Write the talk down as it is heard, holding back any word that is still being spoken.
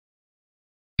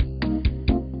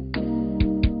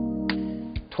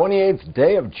28th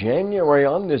day of January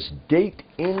on this date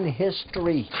in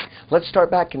history. Let's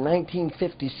start back in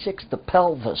 1956. The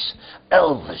pelvis,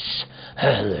 Elvis,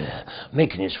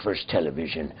 making his first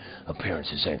television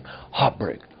appearances in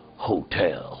Heartbreak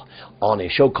Hotel on a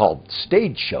show called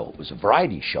Stage Show. It was a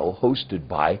variety show hosted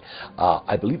by,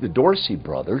 I believe, the Dorsey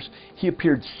brothers. He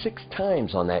appeared 6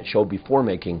 times on that show before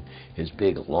making his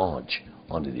big launch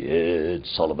onto the Ed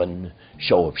Sullivan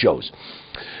Show of Shows.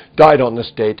 Died on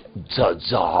this date, the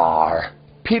Czar.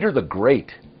 Peter the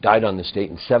Great died on this date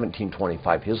in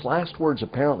 1725. His last words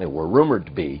apparently were rumored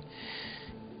to be,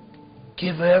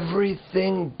 "Give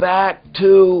everything back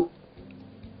to..."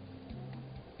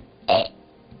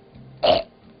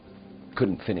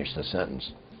 Couldn't finish the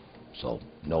sentence, so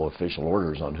no official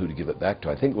orders on who to give it back to.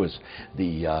 I think it was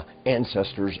the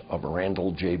ancestors of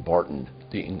Randall J. Barton,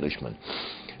 the Englishman.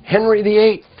 Henry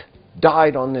VIII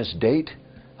died on this date.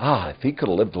 If he could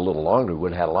have lived a little longer, we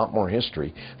would have had a lot more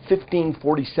history.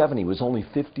 1547, he was only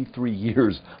 53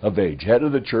 years of age. Head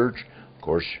of the church. Of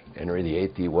course, Henry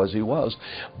VIII, he was.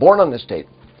 Born on this date,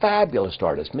 fabulous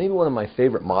artist, maybe one of my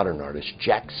favorite modern artists,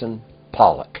 Jackson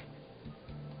Pollock.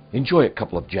 Enjoy a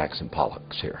couple of Jackson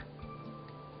Pollocks here.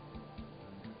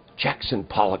 Jackson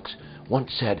Pollock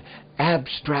once said,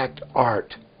 "Abstract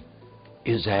art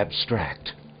is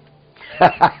abstract."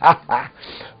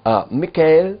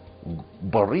 Mikhail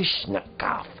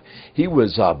Baryshnikov. He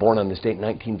was born on this date in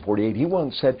 1948. He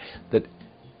once said that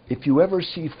if you ever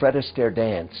see Fred Astaire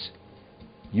dance,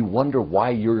 you wonder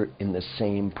why you're in the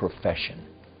same profession.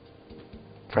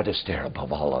 Fred Astaire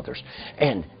above all others.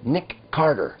 And Nick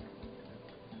Carter,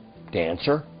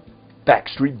 dancer,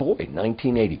 Backstreet Boy,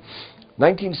 1980.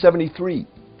 1973.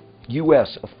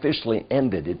 U.S. officially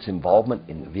ended its involvement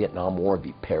in the Vietnam War,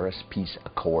 the Paris Peace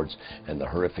Accords, and the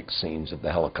horrific scenes of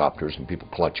the helicopters and people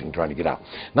clutching, trying to get out.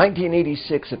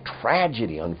 1986, a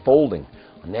tragedy unfolding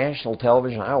on national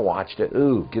television. I watched it.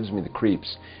 Ooh, gives me the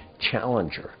creeps.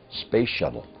 Challenger space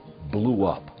shuttle blew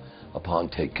up upon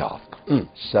takeoff.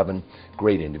 7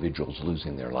 great individuals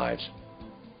losing their lives.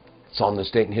 It's on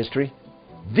this date in history,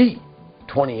 the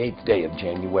 28th day of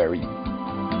January.